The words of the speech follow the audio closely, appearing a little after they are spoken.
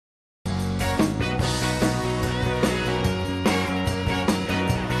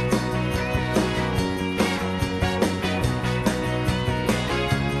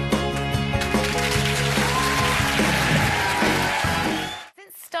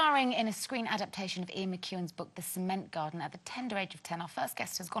Starring in a screen adaptation of Ian McEwan's book The Cement Garden at the tender age of 10, our first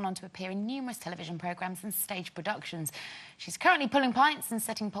guest has gone on to appear in numerous television programmes and stage productions. She's currently pulling pints and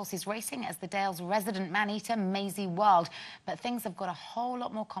setting pulses racing as the Dale's resident man-eater, Maisie Wylde. But things have got a whole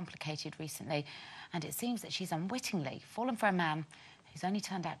lot more complicated recently, and it seems that she's unwittingly fallen for a man who's only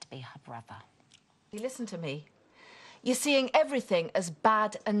turned out to be her brother. You listen to me. You're seeing everything as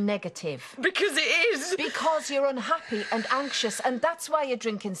bad and negative. Because it is! Because you're unhappy and anxious, and that's why you're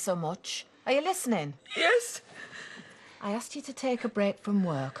drinking so much. Are you listening? Yes. I asked you to take a break from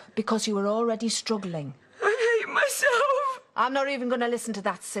work because you were already struggling. I hate myself. I'm not even going to listen to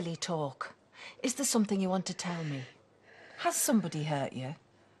that silly talk. Is there something you want to tell me? Has somebody hurt you?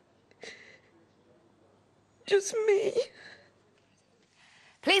 Just me.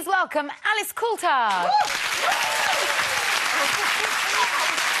 Please welcome Alice Coulthard.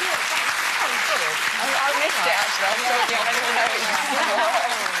 I missed it,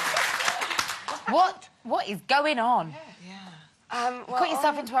 actually. What is going on? Well, Got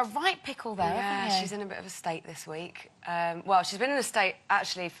yourself into a right pickle there, haven't you? she's in a bit of a state this week. Well, she's been in a state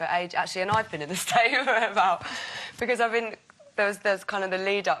actually for age. Actually, and I've been in a state for about because I've been. There's kind of the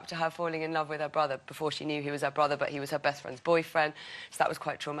lead up to her falling in love with her brother before she knew he was her brother, but he was her best friend's boyfriend. So that was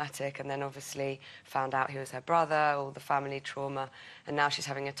quite traumatic. And then obviously found out he was her brother, all the family trauma, and now she's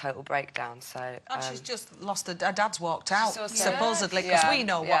having a total breakdown. So and she's just lost her dad's walked out also, supposedly because we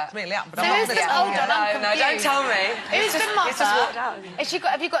know what really happened. But So I'm who's not the listening. older? I'm no, don't tell me. Who's the mother? He's just walked out.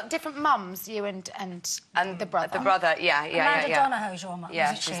 Have you got different mums, you and the brother? The brother, yeah. Amanda Donahoe's your mum,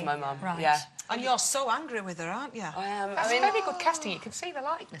 Yeah, isn't she's she? my mum. Right. Yeah. And you're so angry with her, aren't you? I am. That's very good casting. You can see the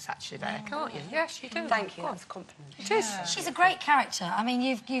likeness, actually, there, can't you? Yes, you do. Thank you. That's a compliment. It is. She's a great character. I mean,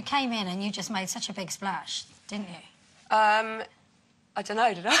 you came in and you just made such a big splash, didn't you? I don't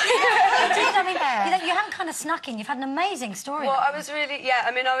know, did I? You did. I mean, you haven't kind of snuck in. You've had an amazing story. Well, I was really... Yeah,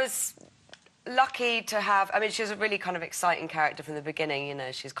 I mean, I was lucky to have... I mean, she was a really kind of exciting character from the beginning, you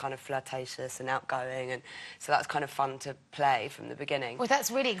know. She's kind of flirtatious and outgoing, and so that's kind of fun to play from the beginning. Well, that's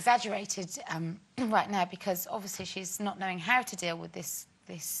really exaggerated right now because obviously she's not knowing how to deal with these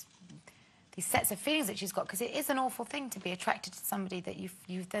sets of feelings that she's got, because it is an awful thing to be attracted to somebody that you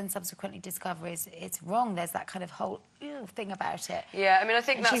then subsequently discover it's wrong. There's that kind of whole thing about it. Yeah, I mean, I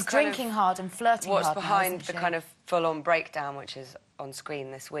think and that's she's drinking hard and flirting what's hard. behind the kind of full-on breakdown, which is on screen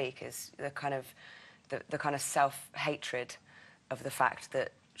this week, is the kind of self-hatred of the fact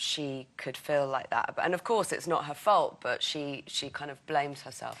that she could feel like that. And of course it's not her fault, but she kind of blames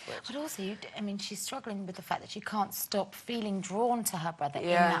herself. But also, I mean, she's struggling with the fact that she can't stop feeling drawn to her brother in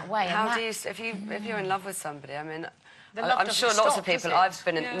Yeah. that way. How do you... If you're in love with somebody, I mean... love I'm doesn't sure lots stop, of people... does it? I've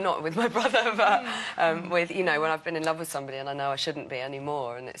been in, not with my brother, but with, you know, when I've been in love with somebody and I know I shouldn't be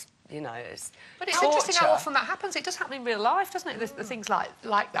anymore, and it's, you know, it's But it's torture. interesting how often that happens. It does happen in real life, doesn't it? The things like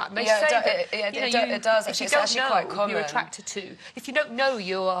that. And they Yeah, say it does. If you It's don't actually know quite common. you're attracted to... If you don't know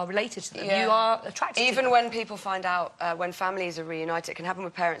you are related to them, Yeah. you are attracted to Even them. when people find out, when families are reunited, it can happen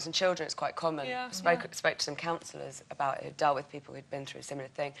with parents and children, it's quite common. Yeah. Spoke to some counsellors about it, who dealt with people who'd been through a similar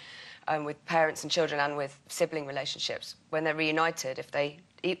thing, with parents and children and with sibling relationships. When they're reunited,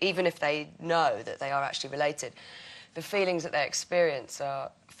 even if they know that they are actually related, the feelings that they experience are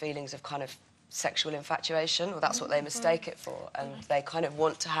feelings of kind of sexual infatuation, or that's what they mistake it for, and they kind of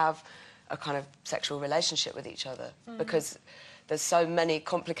want to have a kind of sexual relationship with each other because there's so many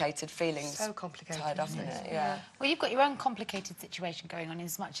complicated feelings tied up in it. Yeah. Well, you've got your own complicated situation going on,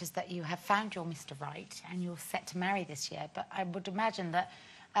 as much as that you have found your Mr. Right and you're set to marry this year. But I would imagine that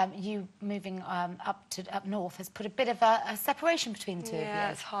you moving up north has put a bit of a separation between the two of you.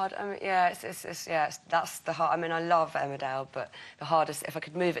 Yeah, it's hard. I mean, yeah, that's the hard. I mean, I love Emmerdale, but the hardest. If I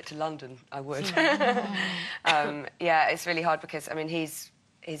could move it to London, I would. Yeah, it's really hard because I mean he's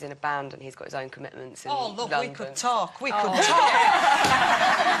in a band and he's got his own commitments in look, London. we could talk. We could talk.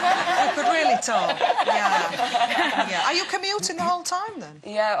 We could really talk. Yeah. Are you commuting the whole time then?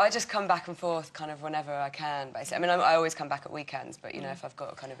 Yeah, I just come back and forth kind of whenever I can, basically. I mean, I always come back at weekends, but, you know, if I've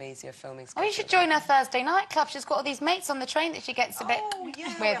got a kind of easier filming schedule... Oh, you should join her Thursday night club. She's got all these mates on the train that she gets a bit... With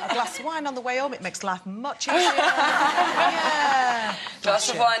a glass of wine on the way home, it makes life much easier. Yeah. A glass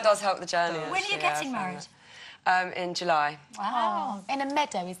of wine does help the journey. When are you getting married? In July. Wow. In a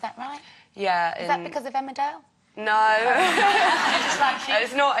meadow, is that right? Yeah. Is that because of Emmerdale? No.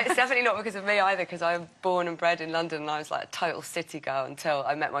 It's not. It's definitely not because of me either, because I'm born and bred in London and I was like a total city girl until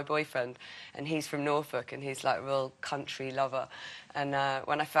I met my boyfriend, and he's from Norfolk and he's like a real country lover. And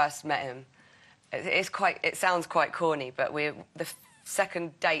when I first met him, it sounds quite corny, but the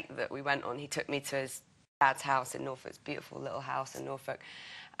second date that we went on, he took me to his dad's house in Norfolk, his beautiful little house in Norfolk,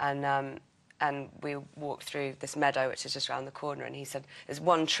 and and we walked through this meadow, which is just around the corner, and he said, there's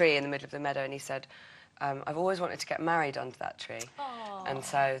one tree in the middle of the meadow, and he said, I've always wanted to get married under that tree. Aww. And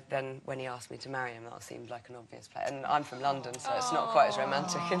so then when he asked me to marry him, that seemed like an obvious play. And I'm from London, so it's not quite as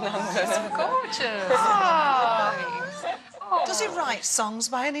romantic in London. That's gorgeous. Does he write songs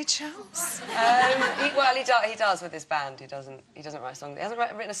by any chance? He does with his band. He doesn't write songs. He hasn't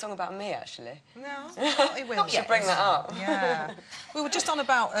written a song about me, actually. No, he will. Should bring that up. Yeah. We were just on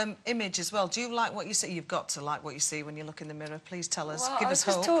about image as well. Do you like what you see? You've got to like what you see when you look in the mirror. Please tell us. Well, Give us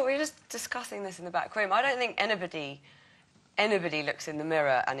hope. We were just discussing this in the back room. I don't think anybody looks in the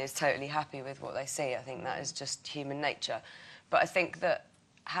mirror and is totally happy with what they see. I think that is just human nature. But I think that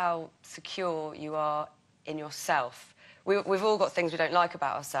how secure you are in yourself. We've all got things we don't like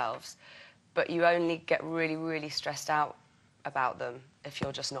about ourselves, but you only get really, really stressed out about them if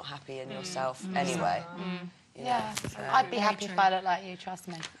you're just not happy in yourself anyway. Yeah, I'd be happy if I looked like you, trust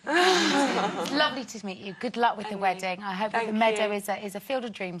me. It's lovely to meet you. Good luck with the wedding. I hope that the meadow is a field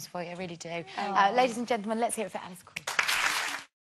of dreams for you, I really do. Ladies and gentlemen, let's hear it for Alice Coulthard.